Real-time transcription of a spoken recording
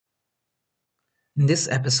In this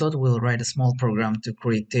episode, we'll write a small program to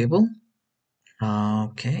create table.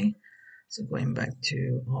 Okay, so going back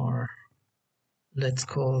to our, let's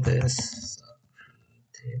call this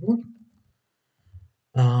table,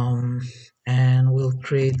 and we'll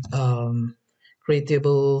create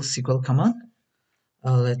table SQL command.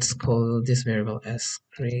 Let's call this variable as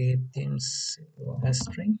create SQL as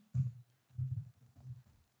string.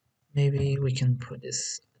 Maybe we can put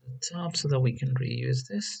this at the top so that we can reuse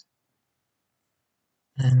this.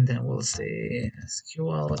 And then we'll say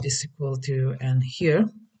SQL is equal to, and here,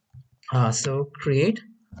 so create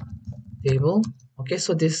table. Okay,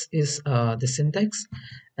 so this is the syntax,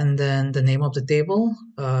 and then the name of the table.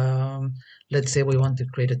 Let's say we want to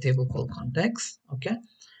create a table called context. Okay,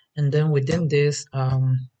 and then within this,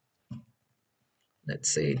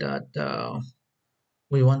 let's say that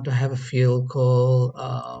we want to have a field called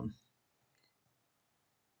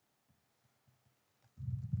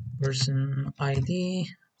person ID.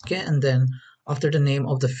 Okay, and then after the name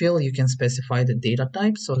of the field, you can specify the data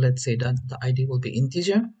type. So let's say that the ID will be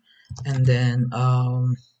integer, and then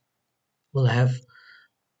we'll have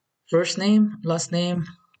first name, last name.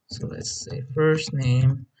 So let's say first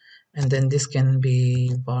name, and then this can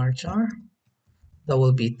be varchar. That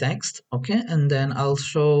will be text. Okay, and then I'll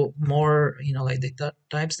show more, like data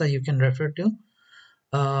types that you can refer to.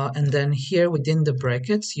 And then here within the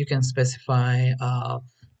brackets, you can specify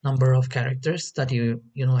number of characters that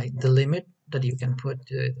like the limit that you can put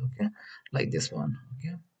to it. Okay, like this one.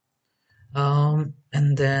 Okay.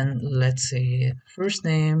 And then let's say first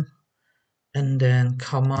name, and then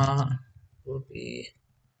comma will be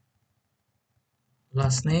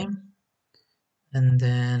last name, and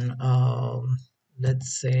then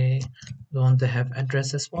let's say we want to have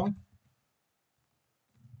address as well.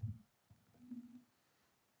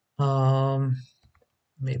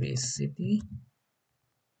 Maybe city,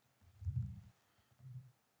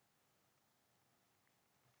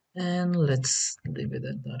 and let's leave it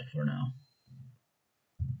at that for now.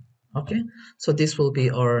 Okay, so this will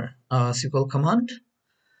be our SQL command.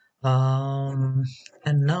 And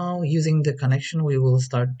now using the connection, we will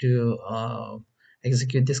start to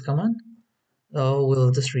execute this command.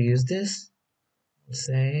 We'll just reuse this. We'll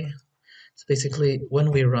say, so basically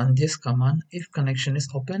when we run this command, if connection is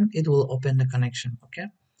open, it will open the connection. Okay.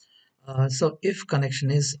 So if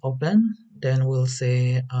connection is open, then we'll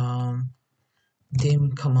say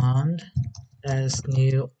dim command as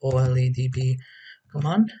new OLEDB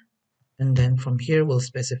command, and then from here we'll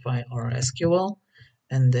specify our SQL,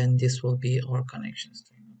 and then this will be our connection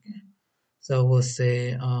string. Okay, so we'll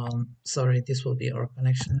say sorry, this will be our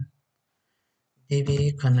connection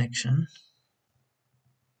db connection.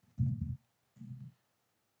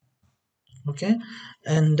 Okay,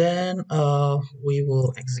 and then we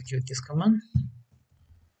will execute this command.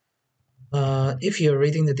 If you're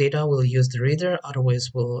reading the data, we'll use the reader, otherwise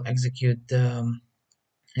we'll execute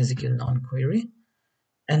non-query.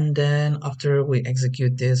 And then after we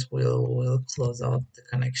execute this, we'll close out the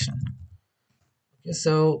connection. Okay,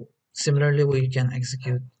 so similarly, we can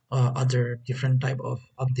execute other different type of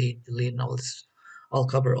update, delete, and all this. I'll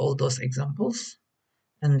cover all those examples.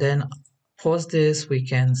 And then post this, we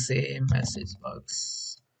can say message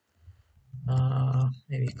bugs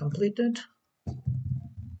maybe completed.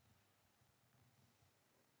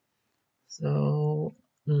 So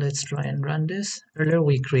let's try and run this. Earlier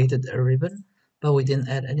we created a ribbon, but we didn't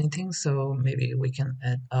add anything. So maybe we can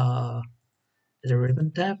add the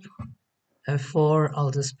ribbon tab. F4, I'll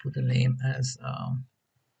just put the name as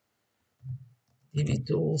DB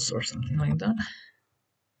tools or something like that.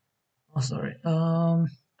 Oh, sorry.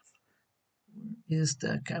 Is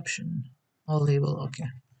the caption or label? Okay.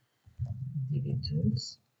 DB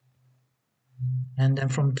tools. And then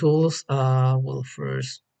from tools, we'll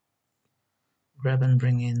first grab and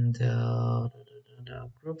bring in the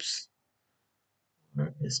groups.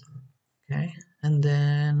 Where is group? Okay. And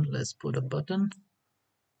then let's put a button.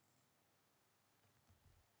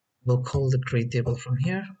 We'll call the create table from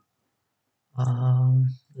here.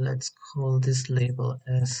 Let's call this label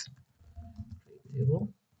as create table.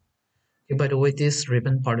 Okay, by the way, this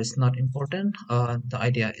ribbon part is not important. The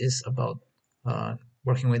idea is about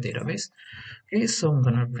working with database. Okay, so I'm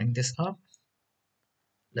gonna bring this up.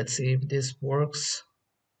 Let's see if this works.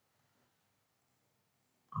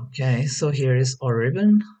 Okay, so here is our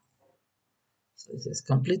ribbon. So it is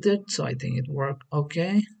completed. So I think it worked.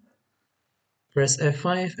 Okay. Press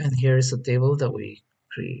F5, and here is a table that we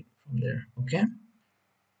create from there. Okay.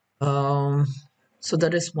 So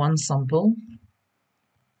that is one sample.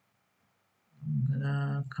 I'm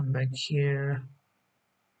gonna come back here.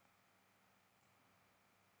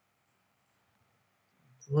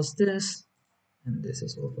 Close this. and this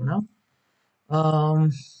is all for now.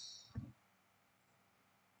 Um,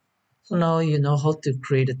 so now you know how to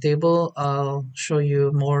create a table. I'll show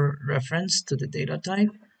you more reference to the data type.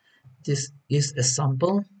 This is a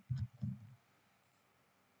sample.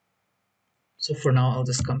 So for now, I'll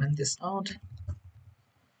just comment this out.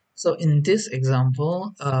 So in this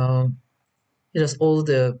example, it has all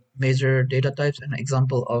the major data types and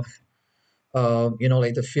example of,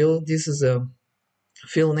 like the field. This is a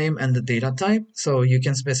field name and the data type. So you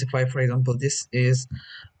can specify, for example, this is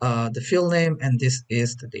the field name and this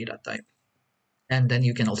is the data type. And then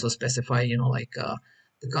you can also specify, the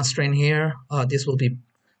constraint here.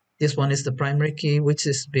 This one is the primary key, which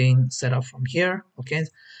is being set up from here. Okay.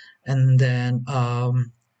 And then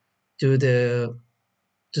to the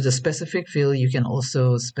to the specific field, you can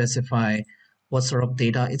also specify what sort of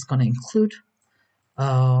data it's going to include.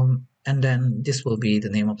 And then this will be the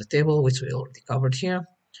name of the table, which we already covered here.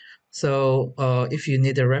 So if you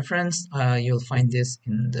need a reference, you'll find this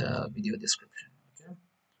in the video description. Okay.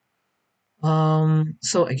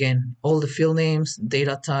 So again, all the field names,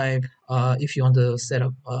 data type. If you want to set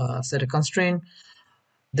a constraint,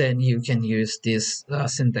 then you can use this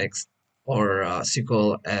syntax or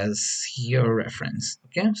SQL as your reference.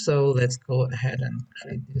 Okay, so let's go ahead and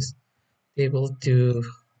create this table to.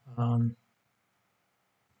 Um,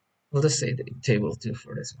 we'll just say the table 2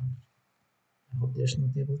 for this one. I hope there's no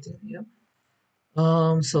table 2. Yep.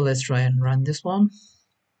 So let's try and run this one.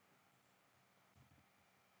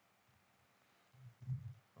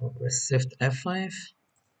 I'll press Shift F5.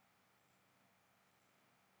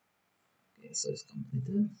 Okay, so it's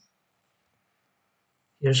completed.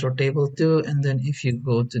 Here's our table 2, and then if you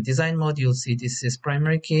go to design mode, you'll see this is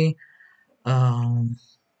primary key.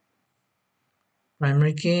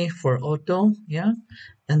 Primary key for auto, yeah,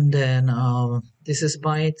 and then this is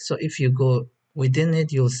byte. So if you go within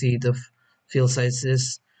it, you'll see the field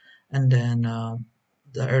sizes, and then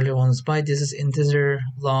the early ones byte. This is integer,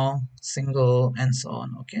 long, single, and so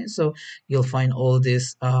on. Okay, so you'll find all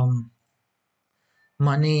this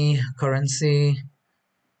money, currency,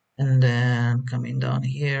 and then coming down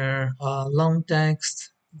here, long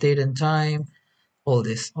text, date and time, all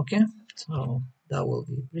this. Okay, so that will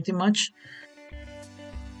be pretty much.